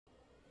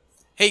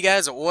Hey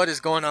guys, what is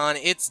going on?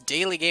 It's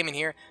DaleyGaming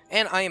here,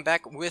 and I am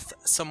back with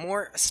some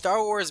more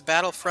Star Wars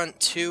Battlefront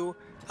 2.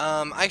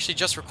 I actually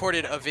just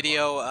recorded a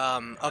video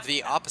of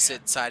the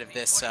opposite side of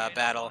this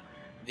battle.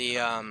 This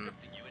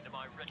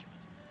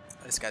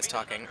guy's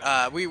talking.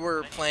 We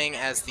were playing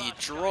as the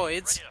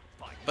droids,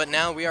 but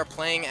now we are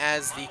playing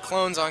as the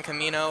clones on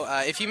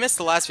KAMINO. If you missed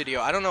the last video,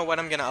 I don't know when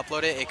I'm going to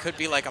upload it. It could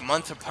be like a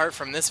month apart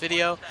from this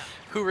video.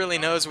 Who really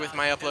knows with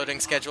my uploading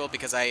schedule,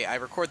 because I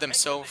record them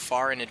so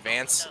far in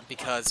advance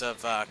because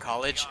of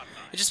college.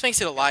 It just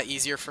makes it a lot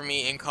easier for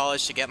me in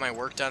college to get my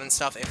work done and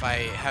stuff if I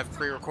have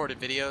pre-recorded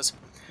videos.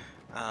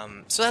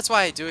 So that's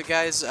why I do it,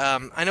 guys.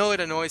 I know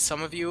it annoys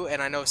some of you,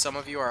 and I know some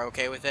of you are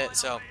okay with it,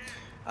 so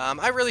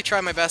I really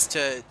try my best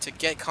to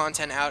get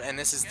content out, and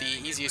this is the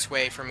easiest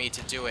way for me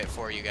to do it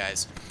for you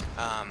guys.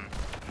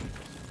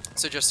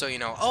 So just so you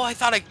know. Oh, I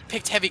thought I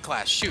picked heavy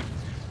class. Shoot.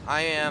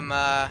 I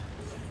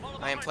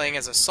am playing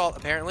as assault,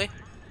 apparently.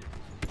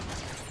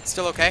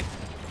 Still okay?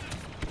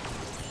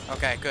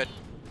 Okay, good.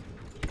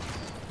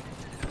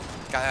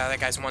 That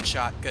guy's one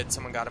shot. Good,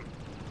 someone got him.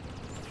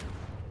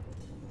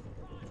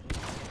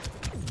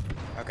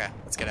 Okay,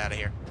 let's get out of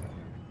here.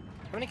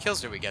 How many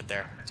kills did we get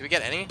there? Did we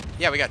get any?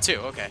 Yeah, we got 2.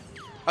 Okay.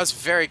 I was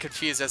very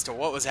confused as to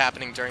what was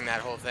happening during that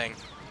whole thing.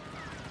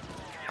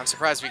 I'm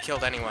surprised we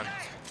killed anyone.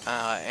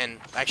 And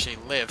actually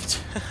lived.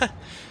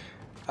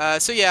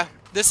 So yeah,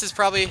 this is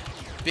probably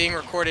being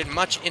recorded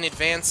much in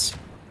advance.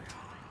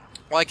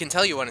 Well, I can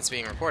tell you when it's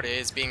being recorded.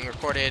 It's being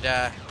recorded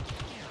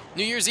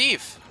New Year's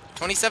Eve,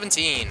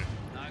 2017.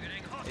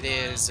 It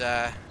is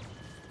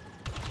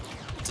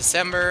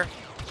December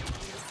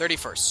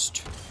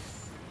 31st.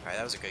 Alright,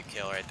 that was a good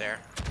kill right there.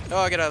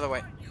 Oh, get out of the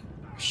way.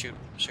 Shoot,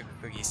 sugar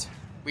cookies.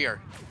 We are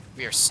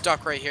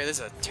stuck right here. This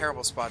is a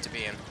terrible spot to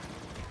be in.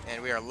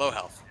 And we are low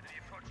health.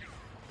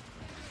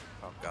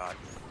 Oh, God.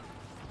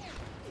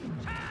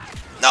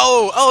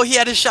 No! Oh, he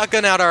had his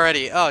shotgun out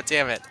already. Oh,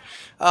 damn it.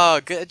 Oh,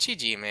 good.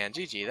 GG, man.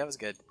 GG. That was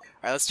good.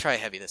 Alright, let's try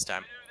heavy this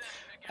time.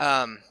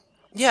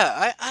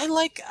 Yeah, I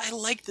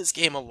like this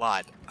game a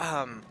lot.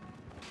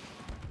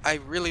 I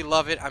really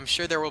love it. I'm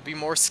sure there will be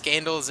more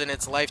scandals in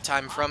its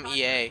lifetime from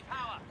EA,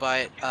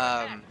 but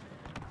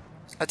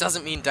that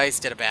doesn't mean DICE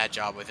did a bad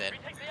job with it.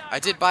 I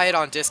did buy it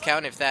on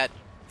discount, if that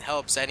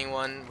helps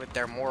anyone with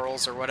their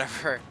morals or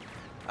whatever.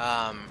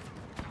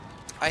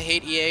 I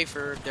hate EA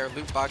for their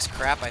loot box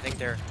crap. I think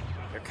they're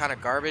kind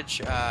of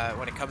garbage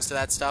when it comes to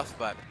that stuff.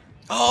 But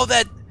oh,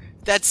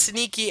 that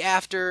sneaky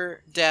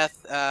after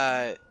death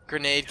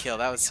grenade kill,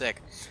 that was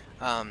sick.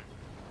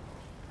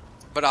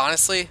 But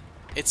honestly,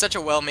 it's such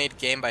a well-made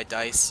game by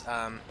DICE.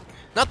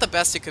 Not the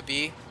best it could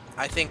be.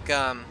 I think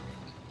I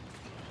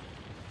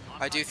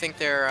do think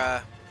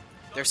their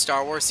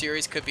Star Wars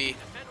series could be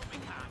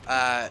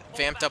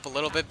vamped up a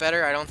little bit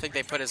better. I don't think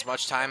they put as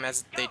much time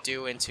as they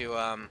do into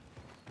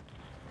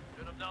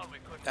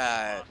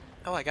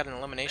oh, I got an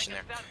elimination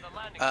there.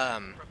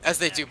 As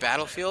they do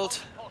Battlefield,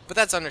 but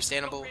that's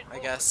understandable, I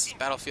guess.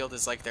 Battlefield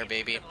is like their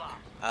baby.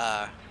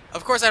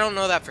 Of course, I don't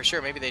know that for sure.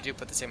 Maybe they do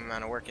put the same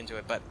amount of work into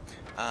it, but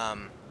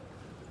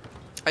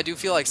I do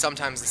feel like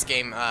sometimes this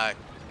game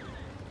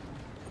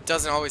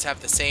doesn't always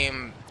have the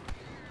same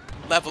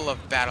level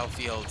of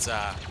Battlefield's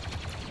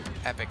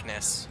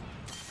epicness.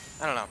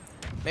 I don't know.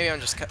 Maybe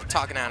I'm just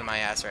talking out of my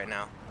ass right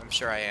now. I'm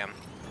sure I am.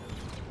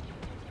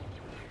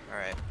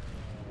 Alright.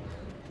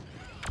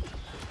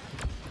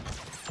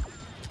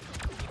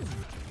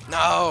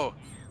 No!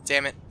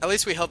 Damn it. At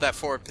least we held that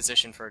forward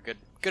position for a good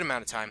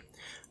amount of time.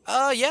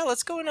 Yeah,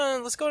 let's go in a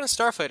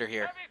Starfighter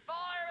here.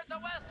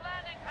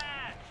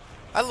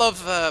 I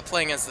love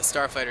playing as the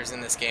Starfighters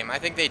in this game. I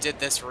think they did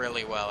this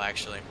really well,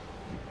 actually.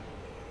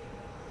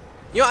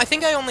 You know, I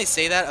think I only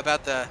say that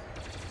about the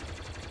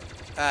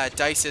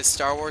DICE's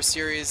Star Wars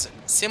series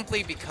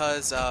simply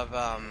because of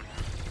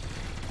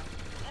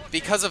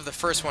the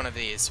first one of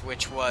these,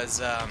 which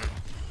was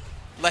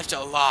left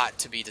a lot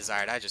to be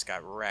desired. I just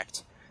got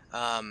wrecked.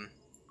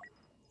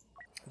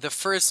 The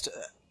first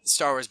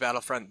Star Wars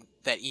Battlefront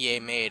that EA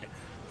made,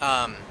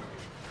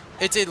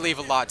 it did leave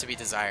a lot to be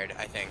desired,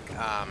 I think.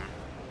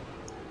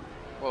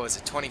 What was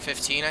it,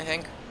 2015, I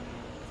think?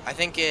 I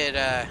think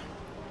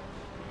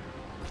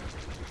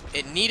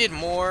it needed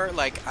more.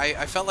 Like,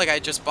 I felt like I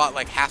just bought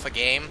like half a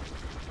game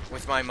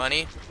with my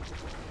money,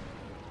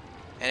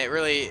 and it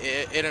really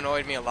it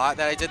annoyed me a lot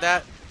that I did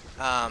that.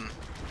 Yeah,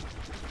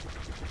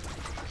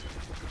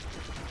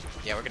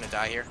 we're gonna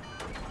die here.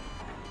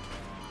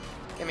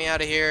 Get me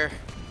out of here.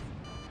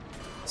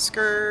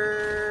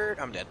 Skirt.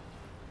 I'm dead.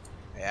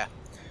 Yeah,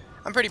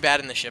 I'm pretty bad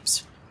in the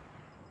ships.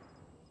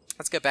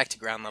 Let's get back to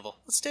ground level.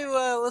 Let's do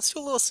a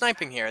little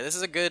sniping here. This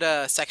is a good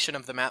section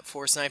of the map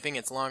for sniping.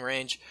 It's long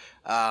range.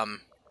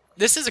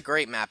 This is a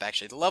great map,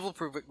 actually. The level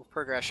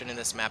progression in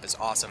this map is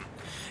awesome.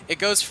 It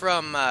goes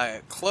from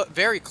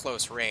very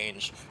close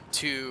range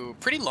to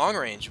pretty long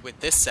range with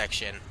this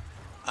section,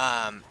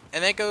 and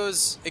then it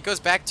goes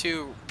back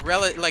to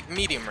like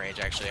medium range,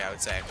 actually. I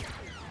would say,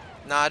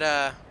 not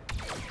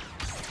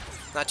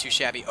too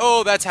shabby.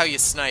 Oh, that's how you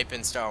snipe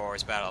in Star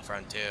Wars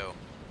Battlefront 2.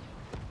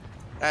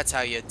 That's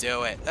how you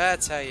do it.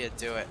 That's how you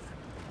do it.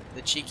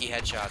 The cheeky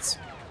headshots.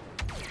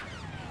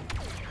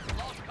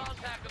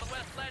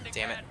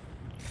 Damn it.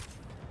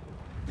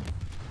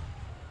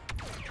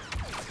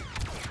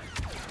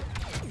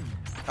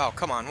 Oh,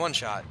 come on, one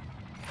shot.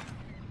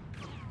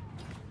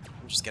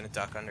 I'm just gonna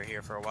duck under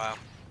here for a while.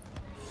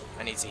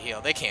 I need to heal.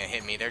 They can't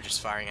hit me, they're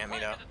just firing at me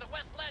though.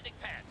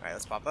 Alright,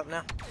 let's pop up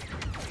now.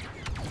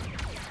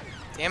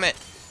 Damn it.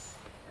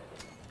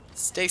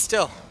 Stay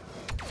still.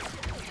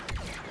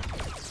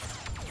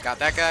 Got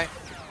that guy.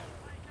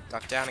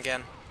 Duck down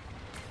again.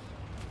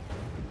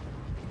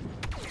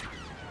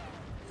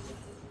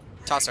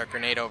 Toss our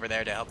grenade over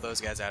there to help those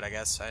guys out, I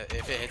guess.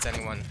 If it hits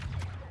anyone,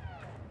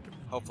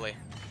 hopefully,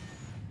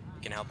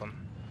 we can help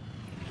them.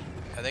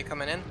 Are they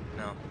coming in?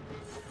 No.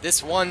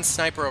 This one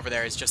sniper over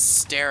there is just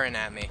staring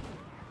at me.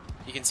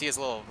 You can see his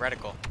little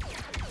reticle.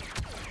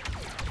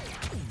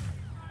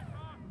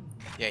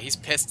 Yeah, he's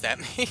pissed at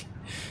me.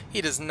 He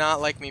does not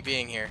like me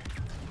being here.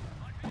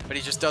 But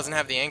he just doesn't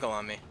have the angle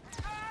on me.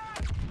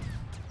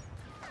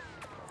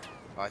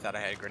 Oh, I thought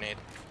I had a grenade.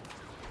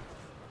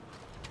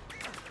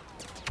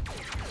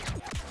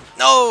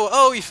 No!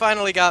 Oh, he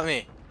finally got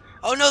me.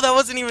 Oh no, that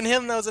wasn't even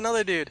him, that was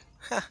another dude.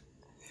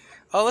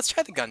 Oh, let's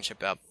try the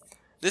gunship up.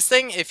 This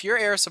thing, if your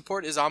air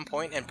support is on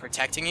point and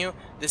protecting you,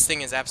 this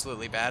thing is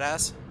absolutely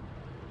badass.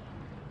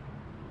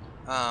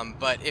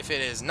 But if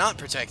it is not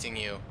protecting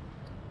you,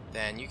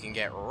 then you can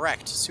get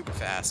wrecked super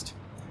fast.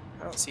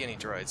 I don't see any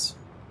droids.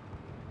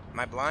 Am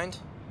I blind?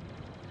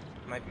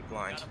 I might be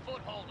blind.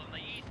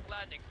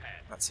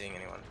 Not seeing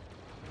anyone.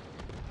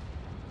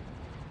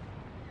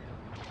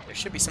 There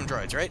should be some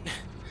droids, right?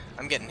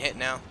 I'm getting hit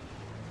now.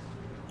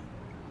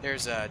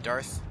 There's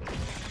Darth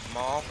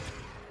Maul.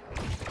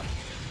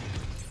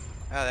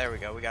 Oh, there we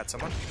go. We got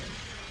someone.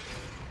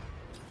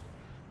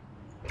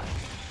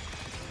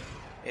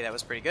 Hey, that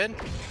was pretty good.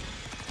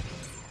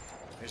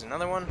 There's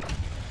another one.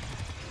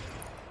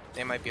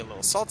 They might be a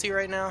little salty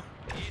right now.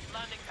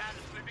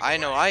 I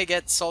know I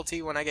get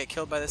salty when I get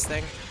killed by this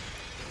thing.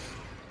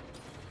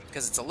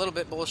 Because it's a little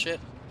bit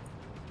bullshit.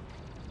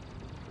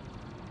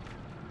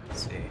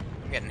 Let's see.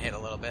 I'm getting hit a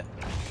little bit.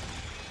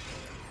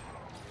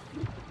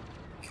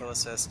 Kill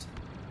assist.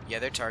 Yeah,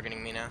 they're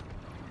targeting me now.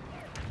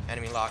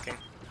 Enemy locking.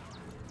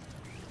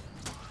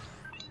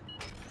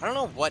 I don't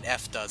know what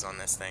F does on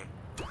this thing.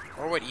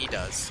 Or what E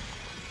does.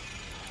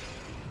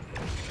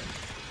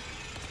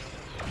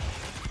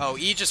 Oh,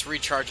 E just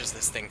recharges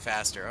this thing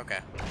faster. Okay.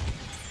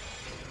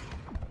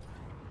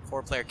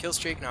 4-player kill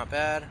streak, not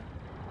bad.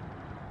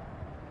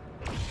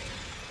 Oh,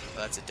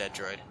 that's a dead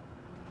droid.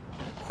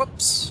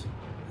 Whoops.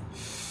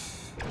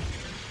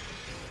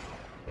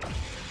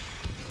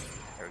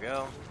 There we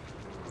go.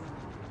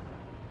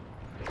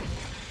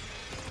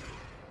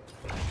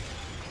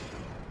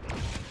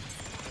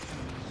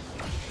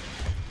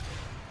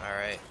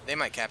 Alright, they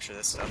might capture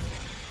this stuff.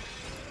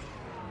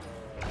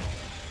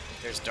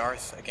 There's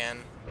Darth again.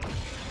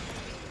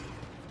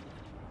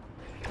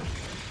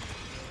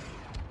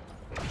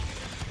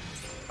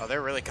 Oh,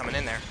 they're really coming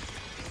in there.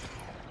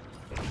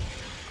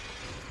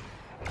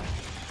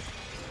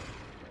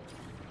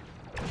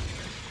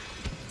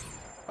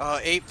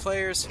 8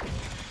 players.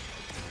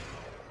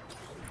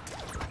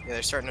 Yeah,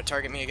 they're starting to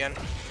target me again.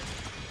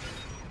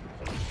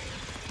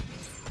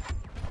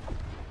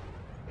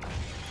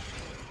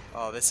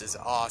 Oh, this is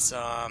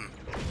awesome.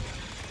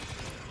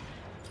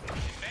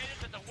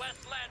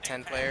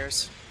 10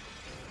 players.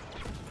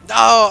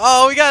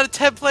 Oh, we got a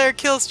 10-player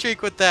kill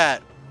streak with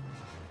that.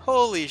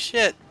 Holy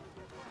shit.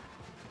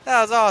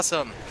 That was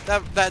awesome.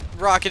 That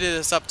rocketed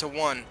us up to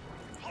 1.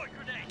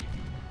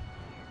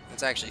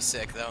 It's actually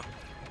sick, though.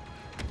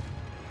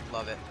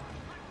 Love it.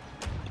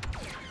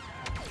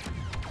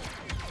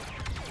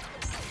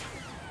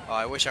 Oh,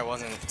 I wish I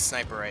wasn't a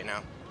sniper right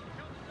now.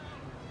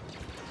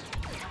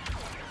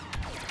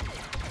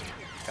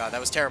 God,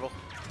 that was terrible.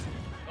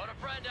 Got a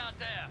friend out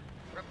there.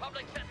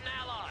 Republic sent an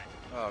ally.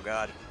 Oh,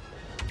 God.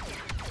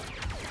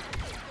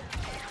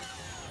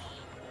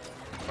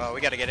 Oh, we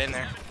gotta get in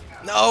there.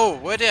 No!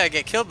 What did I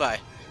get killed by?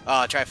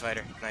 Oh,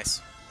 Tri-Fighter.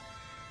 Nice.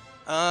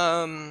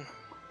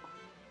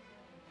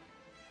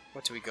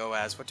 What do we go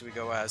as? What do we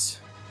go as?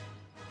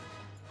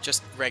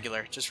 Just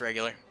regular. Just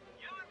regular.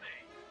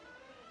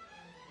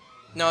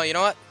 No, you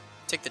know what?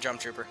 Take the Drum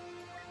Trooper.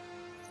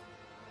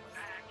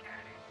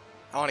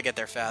 I want to get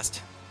there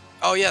fast.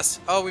 Oh, yes.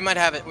 Oh, we might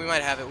have it. We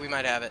might have it. We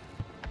might have it.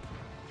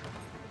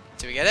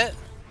 Did we get it?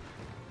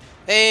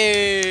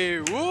 Hey!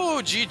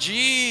 Woo!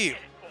 GG!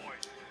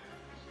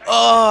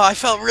 Oh, I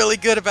felt really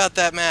good about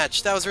that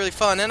match. That was really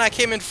fun. And I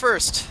came in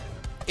first.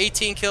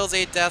 18 kills,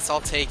 8 deaths.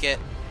 I'll take it.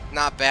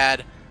 Not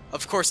bad.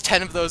 Of course,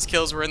 10 of those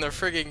kills were in the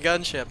friggin'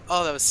 gunship.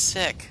 Oh, that was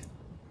sick.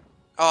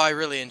 Oh, I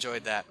really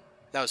enjoyed that.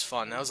 That was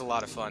fun. That was a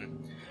lot of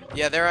fun.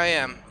 Yeah, there I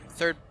am.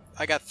 Third.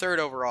 I got 3rd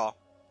overall.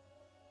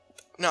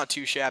 Not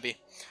too shabby.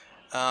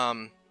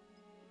 So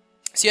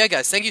yeah,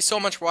 guys, thank you so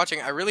much for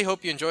watching. I really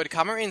hope you enjoyed.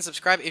 Comment, rate, and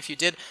subscribe if you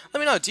did. Let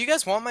me know, do you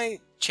guys want my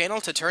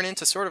channel to turn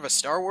into sort of a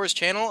Star Wars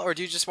channel, or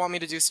do you just want me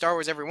to do Star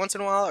Wars every once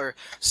in a while, or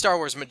Star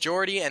Wars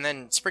majority and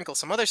then sprinkle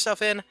some other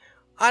stuff in?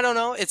 I don't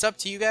know. It's up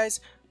to you guys.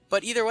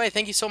 But either way,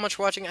 thank you so much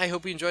for watching. I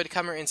hope you enjoyed.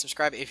 Comment and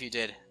subscribe if you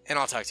did. And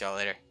I'll talk to y'all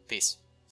later. Peace.